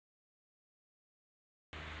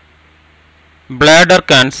Bladder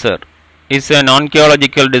cancer is an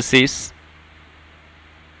oncological disease.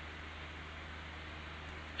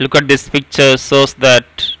 Look at this picture, shows that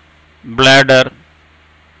bladder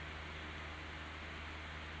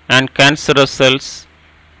and cancerous cells,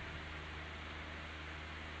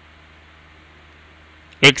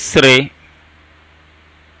 X-ray,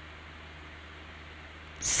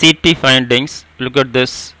 CT findings, look at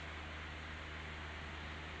this,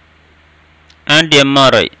 and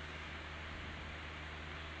MRI.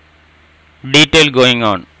 Detail going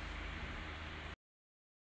on.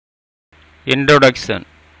 Introduction.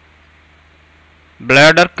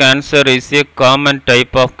 Bladder cancer is a common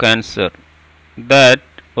type of cancer that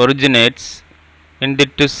originates in the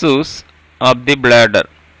tissues of the bladder,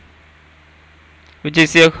 which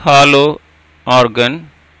is a hollow organ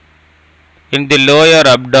in the lower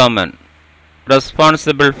abdomen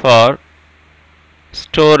responsible for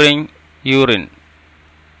storing urine.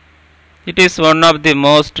 It is one of the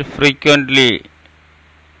most frequently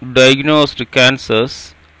diagnosed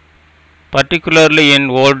cancers, particularly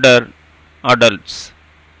in older adults,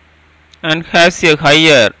 and has a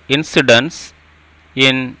higher incidence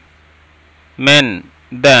in men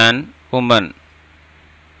than women.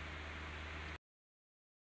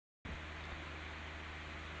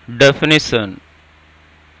 Definition.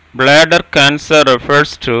 Bladder cancer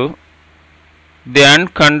refers to the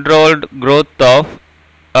uncontrolled growth of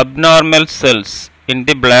abnormal cells in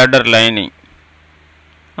the bladder lining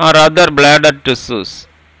or other bladder tissues.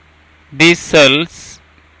 These cells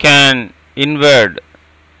can invade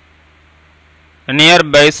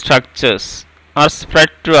nearby structures or spread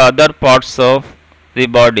to other parts of the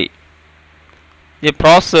body, a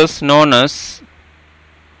process known as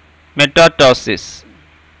metastasis.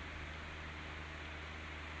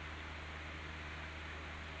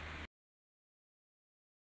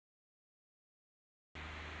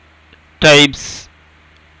 Types.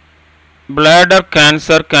 Bladder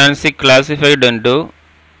cancer can be classified into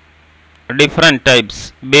different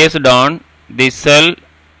types based on the cell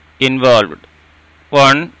involved.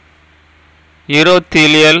 1.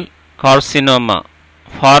 Urothelial carcinoma,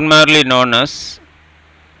 formerly known as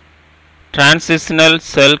transitional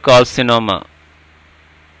cell carcinoma.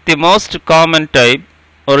 The most common type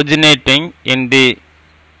originating in the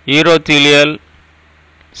urothelial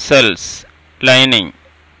cells lining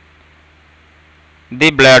the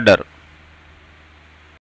bladder.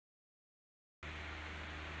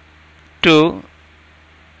 2.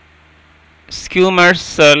 Squamous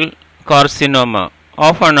cell carcinoma,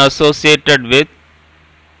 often associated with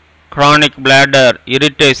chronic bladder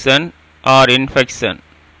irritation or infection.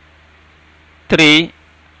 3.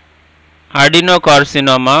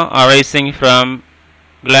 Adenocarcinoma arising from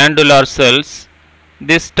glandular cells.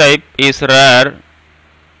 This type is rare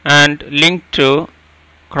and linked to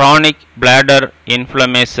chronic bladder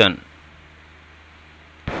inflammation.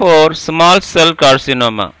 4. Small cell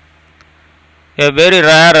carcinoma, a very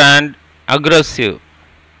rare and aggressive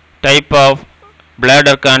type of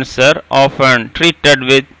bladder cancer, often treated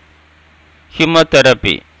with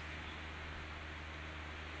chemotherapy.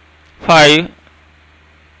 5.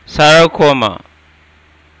 Sarcoma,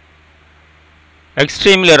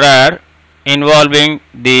 extremely rare, involving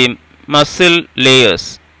the muscle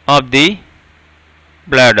layers of the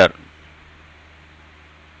bladder.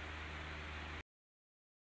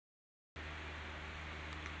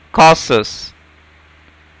 Causes.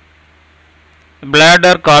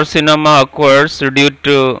 Bladder carcinoma occurs due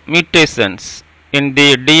to mutations in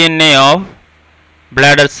the DNA of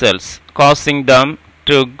bladder cells, causing them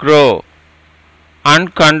to grow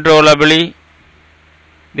uncontrollably.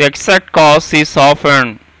 The exact cause is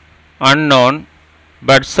often unknown,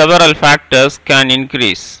 but several factors can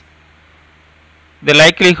increase the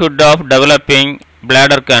likelihood of developing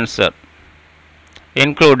bladder cancer,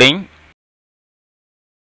 including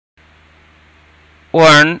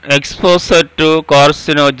 1. Exposure to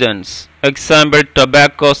carcinogens, example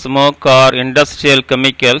tobacco, smoke or industrial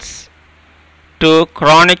chemicals. 2.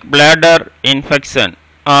 Chronic bladder infection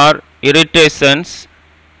or irritations.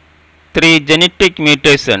 3. Genetic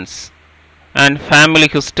mutations and family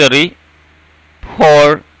history.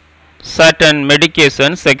 4. Certain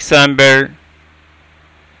medications, example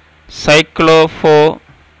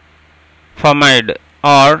cyclophosphamide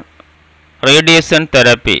or radiation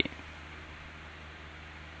therapy.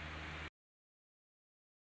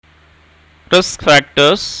 Risk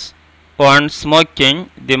factors. 1. Smoking,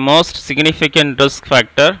 the most significant risk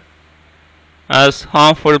factor, as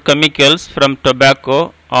harmful chemicals from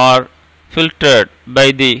tobacco are filtered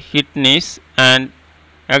by the kidneys and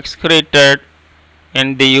excreted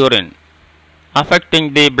in the urine,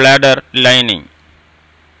 affecting the bladder lining.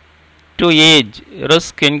 to age.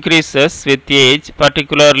 Risk increases with age,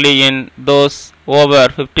 particularly in those over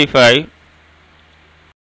 55.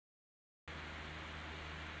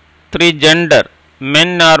 3. Gender.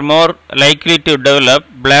 Men are more likely to develop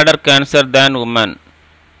bladder cancer than women.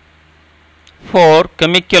 4.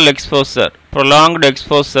 Chemical exposure. Prolonged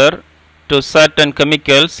exposure to certain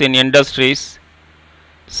chemicals in industries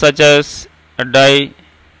such as dye,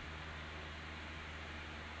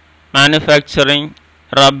 manufacturing,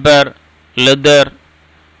 rubber, leather,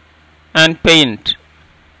 and paint.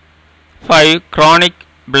 5. Chronic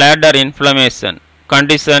bladder inflammation.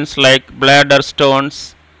 Conditions like bladder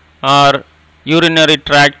stones or urinary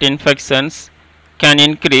tract infections can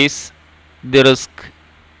increase the risk.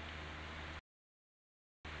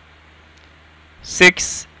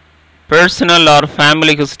 6. Personal or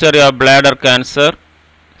family history of bladder cancer.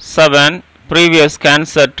 7. Previous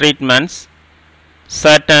cancer treatments.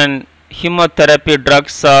 Certain chemotherapy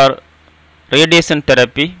drugs or radiation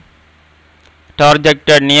therapy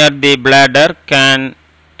targeted near the bladder can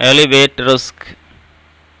elevate risk.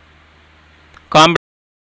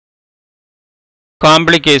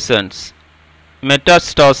 Complications.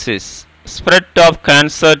 Metastasis. Spread of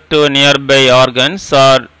cancer to nearby organs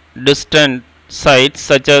or distant sites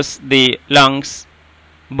such as the lungs,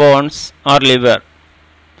 bones, or liver.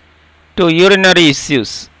 2. Urinary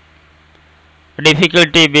issues.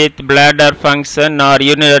 Difficulty with bladder function or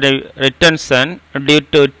urinary retention due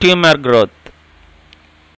to tumor growth.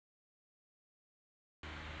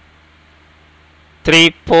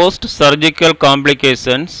 3. Post-surgical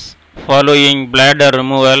complications following bladder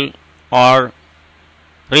removal or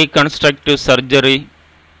reconstructive surgery.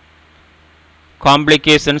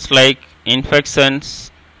 Complications like infections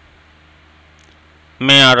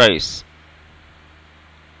may arise.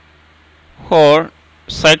 4.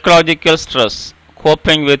 Psychological stress.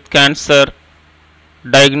 Coping with cancer,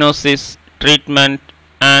 diagnosis, treatment,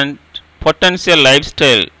 and potential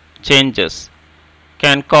lifestyle changes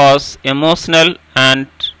can cause emotional and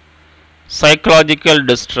psychological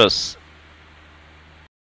distress.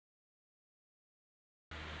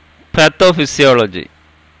 Pathophysiology.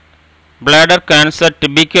 Bladder cancer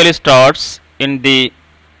typically starts in the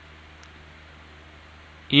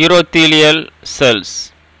urothelial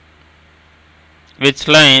cells, which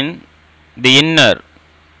line the inner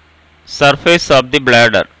surface of the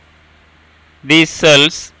bladder. These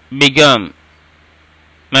cells become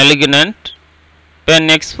malignant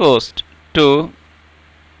when exposed to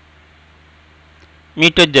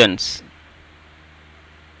mutagens,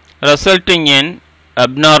 resulting in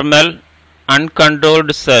abnormal,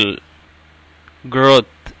 uncontrolled cell growth.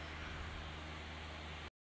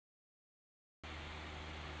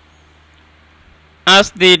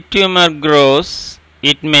 As the tumor grows,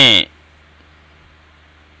 it may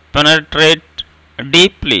penetrate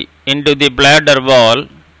deeply into the bladder wall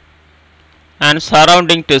and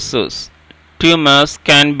surrounding tissues. Tumors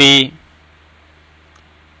can be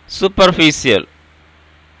superficial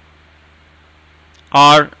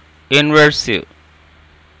or invasive,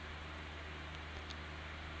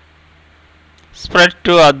 spread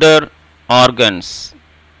to other organs.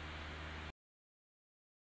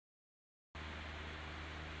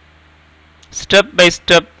 Step by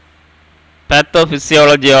step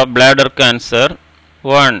pathophysiology of bladder cancer.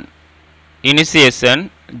 1.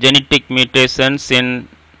 Initiation. Genetic mutations in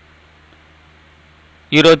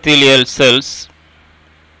urothelial cells.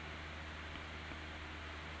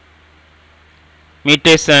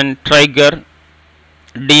 Mutation trigger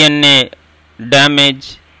DNA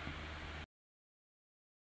damage.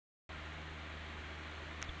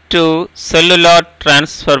 2. Cellular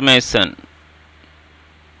transformation.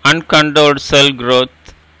 Uncontrolled cell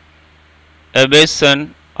growth,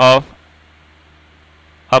 evasion of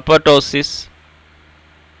apoptosis.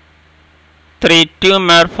 3.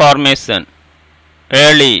 Tumor formation.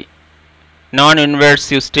 Early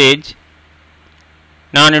non-invasive stage,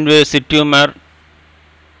 non-invasive tumor,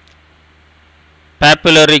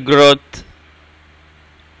 papillary growth.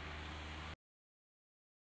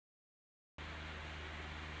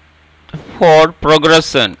 4.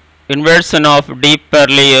 Progression. Inversion of deeper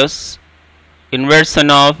layers, inversion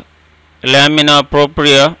of lamina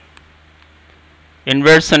propria,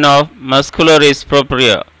 inversion of muscularis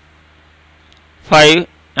propria. 5.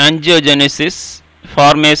 Angiogenesis.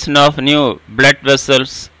 Formation of new blood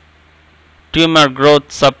vessels, tumor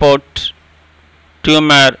growth support,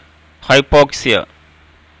 tumor hypoxia.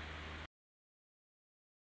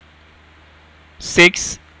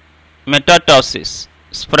 6. Metastasis.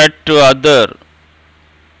 Spread to other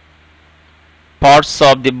parts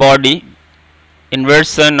of the body,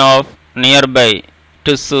 inversion of nearby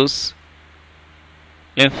tissues,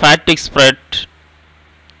 lymphatic spread,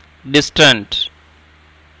 distant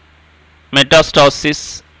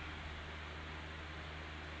metastasis.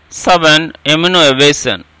 7.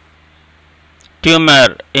 Immunoevasion,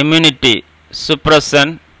 tumor immunity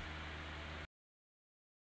suppression.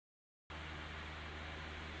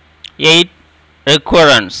 8.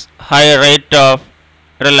 Recurrence, high rate of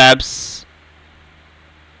relapse,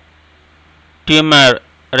 tumor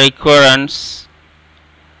recurrence.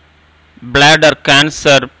 Bladder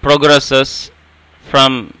cancer progresses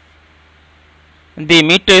from the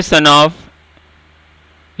mutation of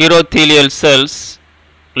urothelial cells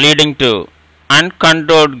leading to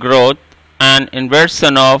uncontrolled growth and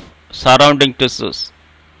invasion of surrounding tissues.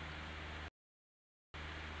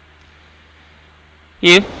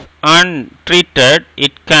 If untreated,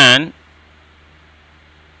 it can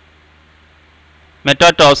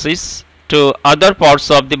metastasize to other parts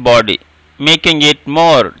of the body, making it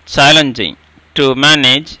more challenging to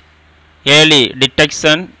manage. Early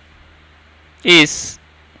detection is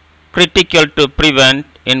critical to prevent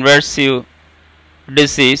invasive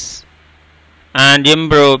disease and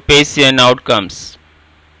improve patient outcomes.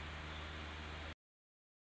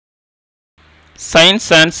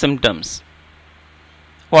 Signs and symptoms.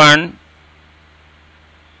 1.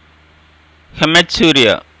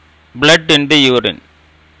 Hematuria, blood in the urine.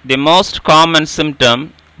 The most common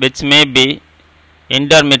symptom, which may be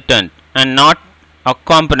intermittent and not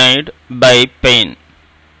accompanied by pain.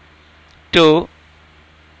 2.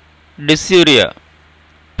 Dysuria,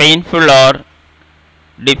 painful or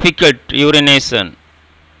difficult urination.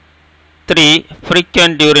 3.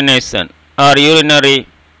 Frequent urination or urinary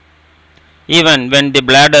even when the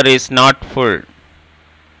bladder is not full.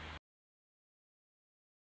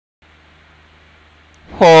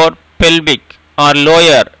 4. Pelvic or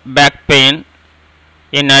lower back pain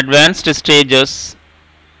in advanced stages.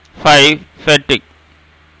 5. Fatigue,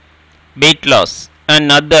 weight loss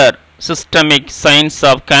and other systemic signs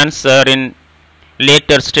of cancer in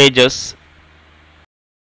later stages.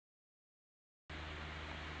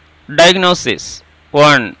 Diagnosis.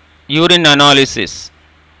 1. Urine analysis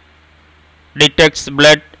detects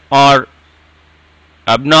blood or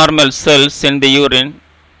abnormal cells in the urine.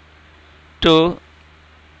 2.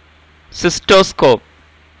 Cystoscope,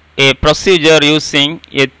 a procedure using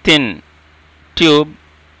a thin tube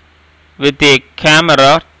with a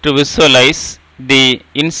camera to visualize the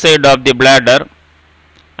inside of the bladder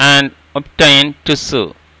and obtain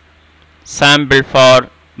tissue sample for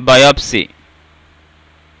biopsy.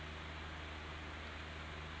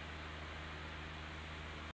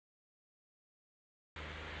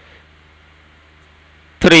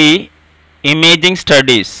 3. Imaging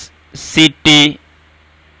studies, CT,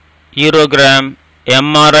 urogram,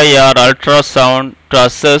 MRI or ultrasound to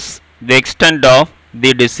assess the extent of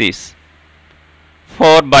the disease.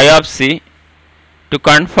 4. Biopsy to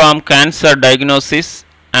confirm cancer diagnosis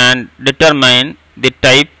and determine the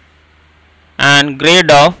type and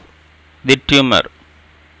grade of the tumor.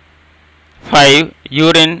 5.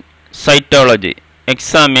 Urine cytology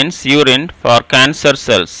examines urine for cancer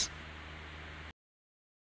cells.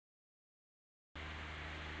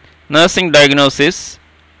 Nursing diagnosis.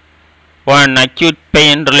 1. Acute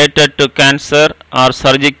pain related to cancer or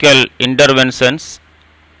surgical interventions.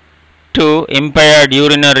 2. Impaired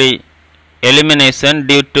urinary elimination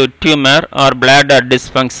due to tumor or bladder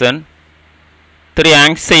dysfunction. 3.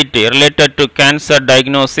 Anxiety related to cancer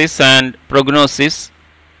diagnosis and prognosis.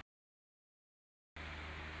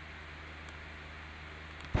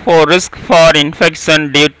 4. Risk for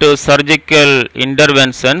infection due to surgical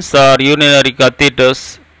interventions or urinary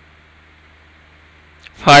catheters.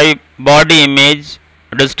 5. Body image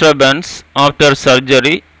disturbance after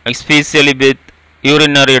surgery, especially with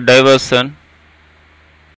urinary diversion.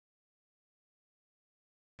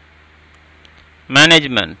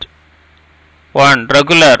 Management. 1.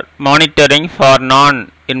 Regular monitoring for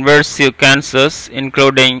non-invasive cancers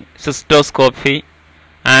including cystoscopy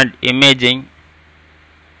and imaging.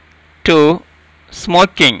 2.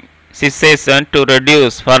 Smoking cessation to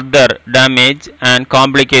reduce further damage and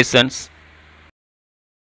complications.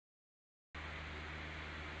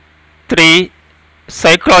 3.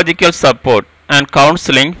 Psychological support and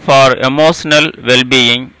counseling for emotional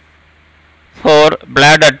well-being. 4.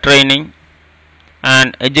 Bladder training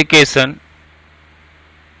and education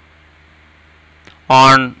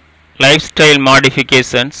on lifestyle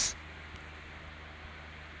modifications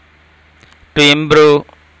to improve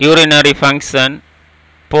urinary function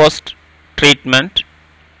post-treatment.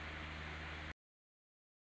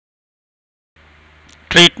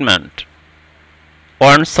 Treatment.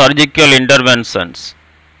 1. Surgical interventions.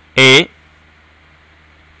 A.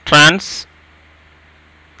 Transvaginal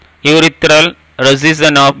urethral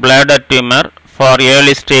resection of bladder tumor for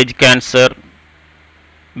early stage cancer.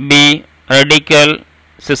 B. Radical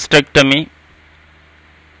cystectomy,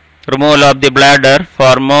 removal of the bladder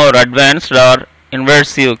for more advanced or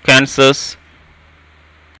invasive cancers.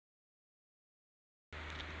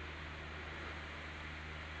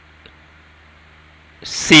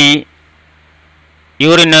 C.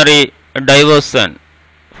 Urinary diversion,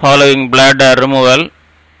 following bladder removal,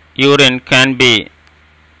 urine can be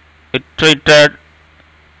treated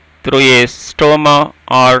through a stoma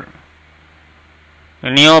or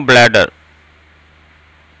neobladder.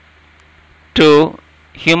 2.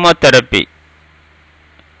 Chemotherapy,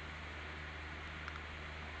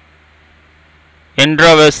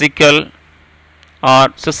 intravesical or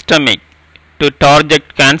systemic, to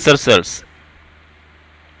target cancer cells.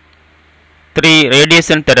 3.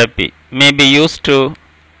 Radiation therapy may be used to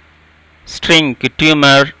shrink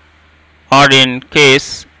tumor or in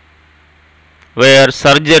case where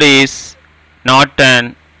surgery is not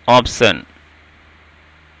an option.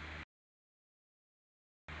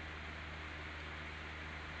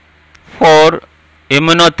 4.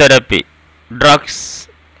 Immunotherapy, drugs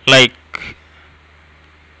like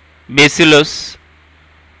Bacillus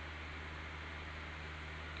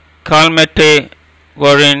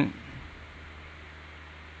calmette-guerin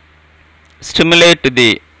stimulate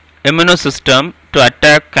the immune system to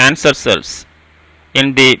attack cancer cells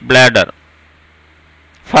in the bladder.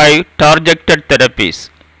 5. Targeted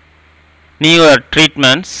therapies, newer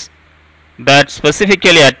treatments that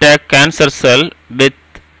specifically attack cancer cell with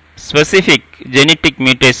specific genetic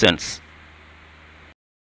mutations.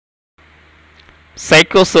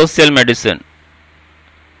 Psychosocial medicine,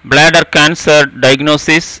 bladder cancer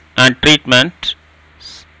diagnosis and treatment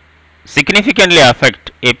significantly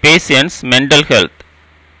affect a patient's mental health.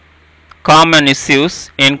 Common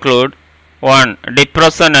issues include 1.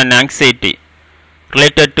 Depression and anxiety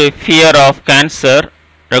related to fear of cancer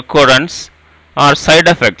recurrence or side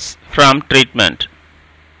effects from treatment.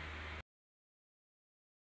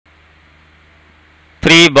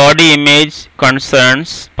 3. Body image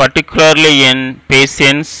concerns, particularly in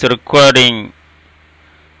patients requiring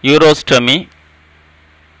urostomy.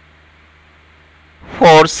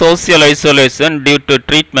 4. Social isolation due to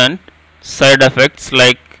treatment side effects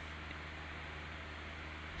like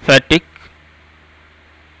fatigue.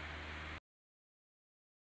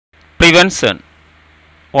 Prevention.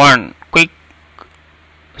 1. Quit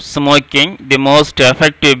smoking, the most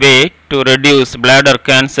effective way to reduce bladder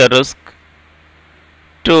cancer risk.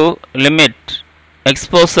 2. Limit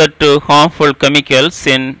exposure to harmful chemicals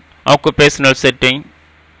in occupational setting.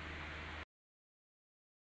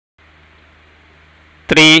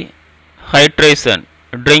 3. Hydration,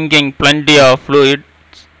 drinking plenty of fluids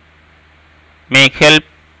may help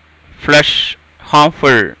flush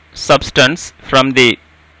harmful substance from the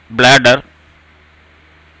bladder.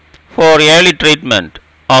 4. Early treatment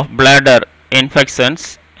of bladder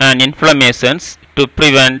infections and inflammations to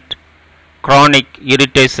prevent chronic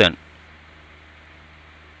irritation.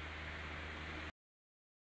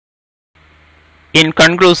 In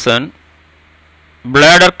conclusion,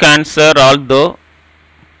 bladder cancer, although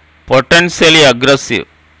potentially aggressive,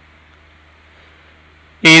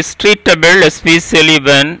 is treatable especially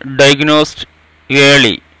when diagnosed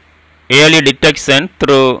early. Early detection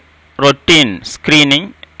through routine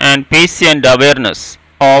screening and patient awareness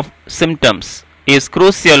of symptoms is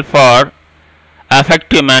crucial for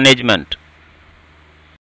effective management.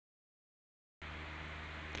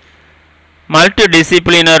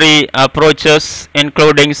 Multidisciplinary approaches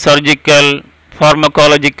including surgical,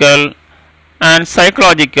 pharmacological, and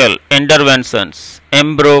psychological interventions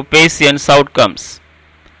improve patients' outcomes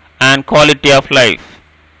and quality of life.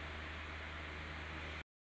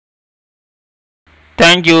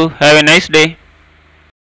 Thank you. Have a nice day.